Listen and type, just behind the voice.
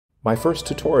My first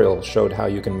tutorial showed how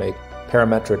you can make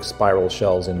parametric spiral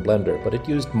shells in Blender, but it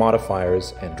used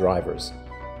modifiers and drivers.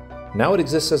 Now it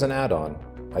exists as an add-on.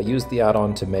 I used the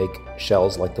add-on to make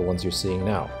shells like the ones you're seeing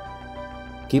now.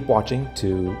 Keep watching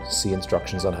to see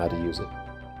instructions on how to use it.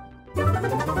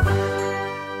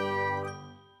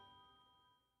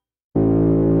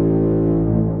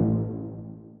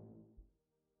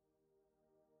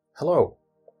 Hello,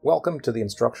 welcome to the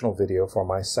instructional video for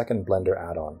my second Blender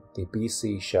add-on, the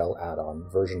BC Shell add-on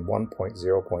version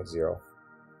 1.0.0.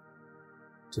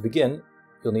 To begin,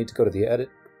 you'll need to go to the Edit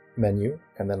menu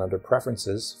and then under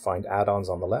Preferences, find Add-ons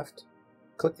on the left,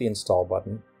 click the Install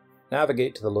button,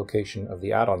 navigate to the location of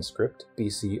the add-on script,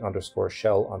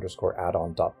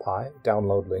 bc_shell_addon.py,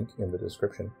 download link in the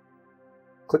description.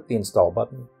 Click the Install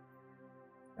button,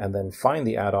 and then find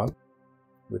the add-on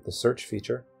with the search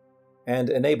feature,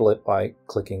 and enable it by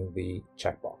clicking the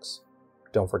checkbox.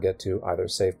 Don't forget to either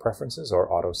save preferences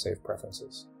or auto-save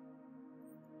preferences.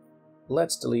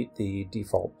 Let's delete the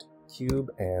default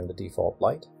cube and the default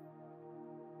light.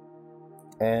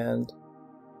 And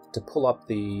to pull up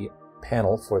the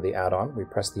panel for the add-on, we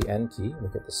press the N key, we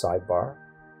get the sidebar.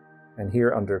 And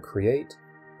here under Create,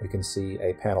 we can see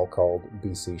a panel called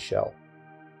BC Shell.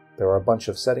 There are a bunch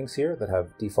of settings here that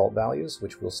have default values,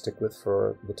 which we'll stick with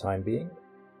for the time being,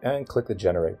 and click the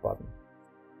Generate button.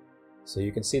 So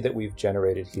you can see that we've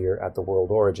generated here at the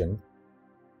world origin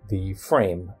the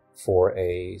frame for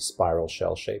a spiral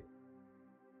shell shape.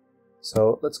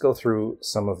 So let's go through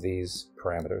some of these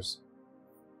parameters.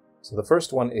 So the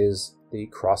first one is the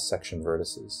cross-section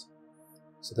vertices.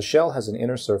 So the shell has an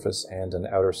inner surface and an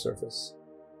outer surface.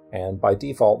 And by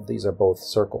default, these are both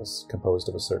circles composed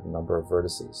of a certain number of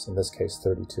vertices, in this case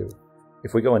 32.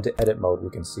 If we go into edit mode, we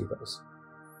can see those.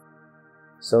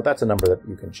 So that's a number that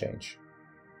you can change.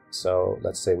 So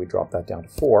let's say we drop that down to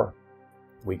 4,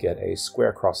 we get a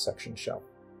square cross-section shell.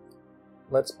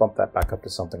 Let's bump that back up to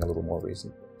something a little more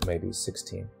reasonable, maybe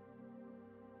 16.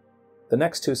 The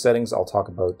next two settings I'll talk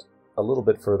about a little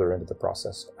bit further into the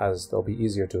process, as they'll be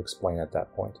easier to explain at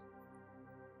that point.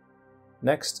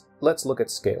 Next, let's look at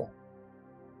scale.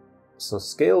 So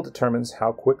scale determines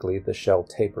how quickly the shell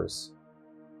tapers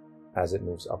as it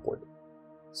moves upward.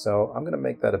 So I'm going to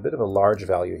make that a bit of a large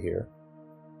value here,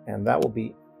 and that will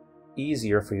be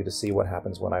easier for you to see what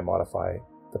happens when I modify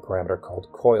the parameter called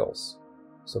coils.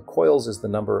 So coils is the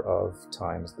number of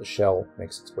times the shell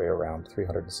makes its way around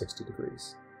 360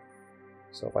 degrees.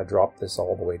 So if I drop this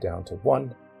all the way down to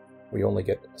 1, we only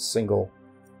get a single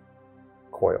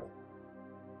coil.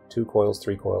 2 coils,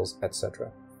 3 coils,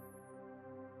 etc.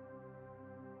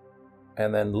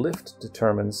 And then lift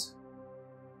determines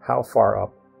how far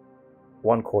up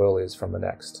one coil is from the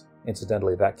next.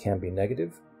 Incidentally, that can be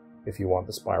negative if you want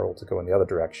the spiral to go in the other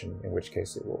direction, in which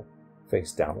case it will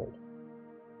face downward.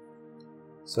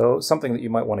 So something that you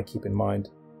might want to keep in mind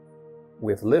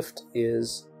with lift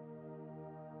is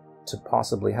to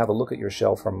possibly have a look at your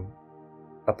shell from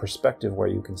a perspective where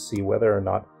you can see whether or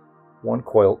not one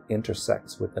coil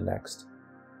intersects with the next.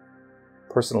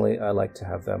 Personally, I like to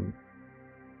have them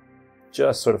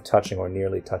just sort of touching or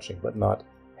nearly touching, but not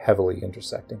heavily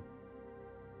intersecting.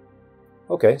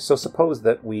 Okay, so suppose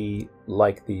that we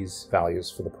like these values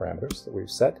for the parameters that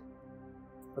we've set.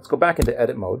 Let's go back into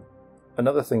edit mode.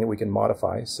 Another thing that we can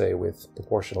modify, say with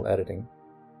proportional editing,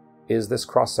 is this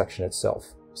cross-section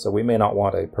itself. So we may not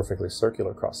want a perfectly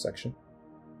circular cross-section.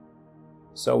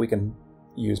 So we can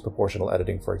use proportional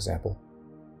editing, for example,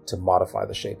 to modify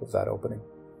the shape of that opening.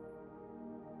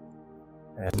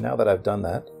 And now that I've done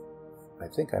that, I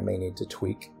think I may need to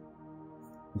tweak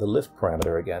the lift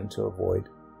parameter again to avoid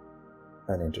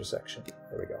an intersection.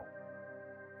 There we go.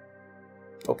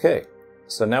 Okay,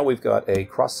 so now we've got a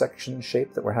cross-section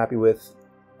shape that we're happy with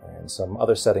and some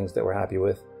other settings that we're happy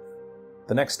with.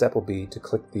 The next step will be to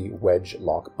click the wedge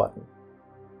lock button,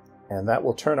 and that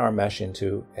will turn our mesh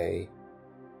into a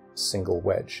single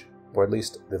wedge, or at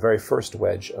least the very first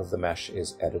wedge of the mesh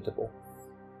is editable.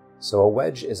 So a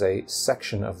wedge is a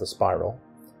section of the spiral,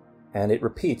 and it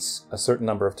repeats a certain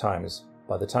number of times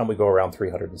by the time we go around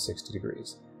 360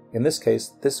 degrees. In this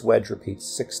case, this wedge repeats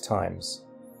 6 times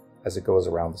as it goes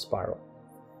around the spiral.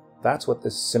 That's what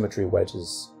this symmetry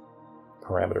wedges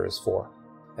parameter is for.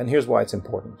 And here's why it's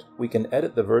important. We can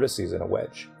edit the vertices in a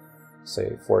wedge,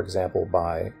 say, for example,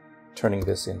 by turning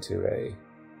this into a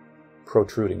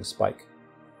protruding spike.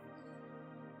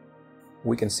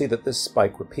 We can see that this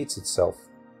spike repeats itself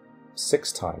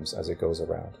 6 times as it goes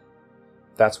around.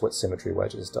 That's what symmetry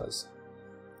wedges does.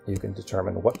 You can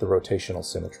determine what the rotational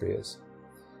symmetry is.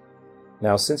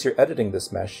 Now, since you're editing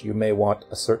this mesh, you may want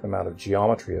a certain amount of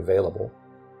geometry available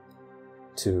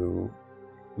to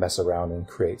mess around and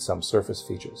create some surface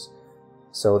features.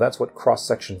 So that's what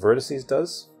cross-section vertices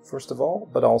does, first of all,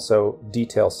 but also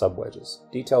detail subwedges.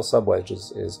 Detail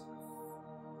subwedges is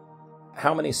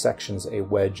how many sections a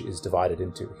wedge is divided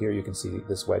into. Here you can see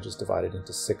this wedge is divided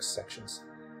into 6 sections.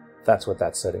 That's what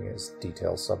that setting is,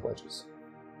 detail subwedges.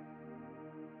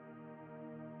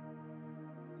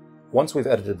 Once we've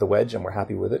edited the wedge and we're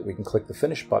happy with it, we can click the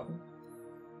Finish button.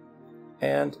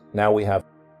 And now we have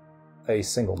a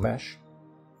single mesh.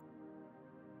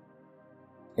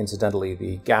 Incidentally,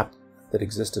 the gap that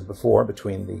existed before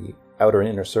between the outer and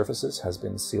inner surfaces has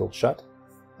been sealed shut.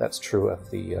 That's true of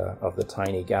the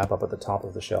tiny gap up at the top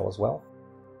of the shell as well.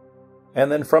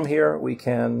 And then from here we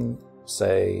can,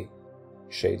 say,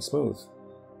 shade smooth.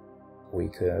 We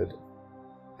could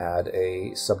add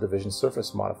a subdivision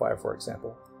surface modifier, for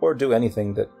example, or do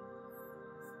anything that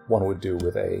one would do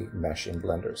with a mesh in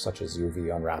Blender, such as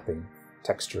UV unwrapping,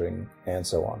 texturing, and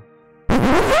so on.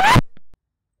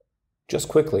 Just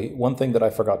quickly, one thing that I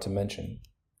forgot to mention.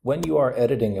 When you are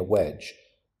editing a wedge,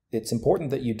 it's important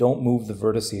that you don't move the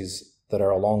vertices that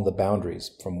are along the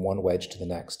boundaries from one wedge to the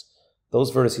next.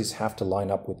 Those vertices have to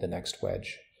line up with the next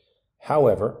wedge.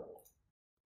 However,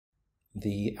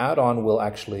 the add-on will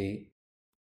actually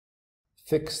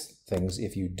fix things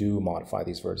if you do modify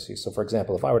these vertices. So for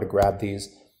example, if I were to grab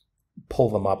these, pull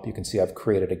them up, you can see I've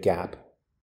created a gap.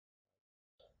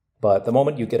 But the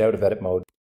moment you get out of edit mode,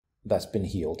 that's been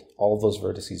healed. All of those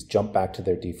vertices jump back to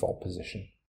their default position.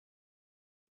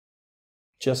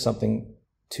 Just something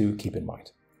to keep in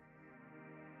mind.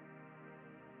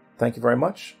 Thank you very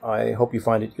much. I hope you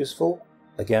find it useful.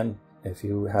 Again, if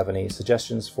you have any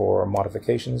suggestions for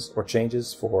modifications or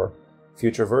changes for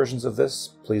future versions of this,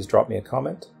 please drop me a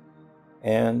comment.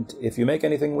 And if you make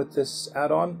anything with this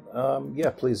add-on,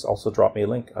 please also drop me a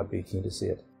link. I'd be keen to see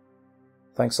it.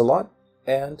 Thanks a lot,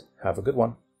 and have a good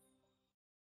one.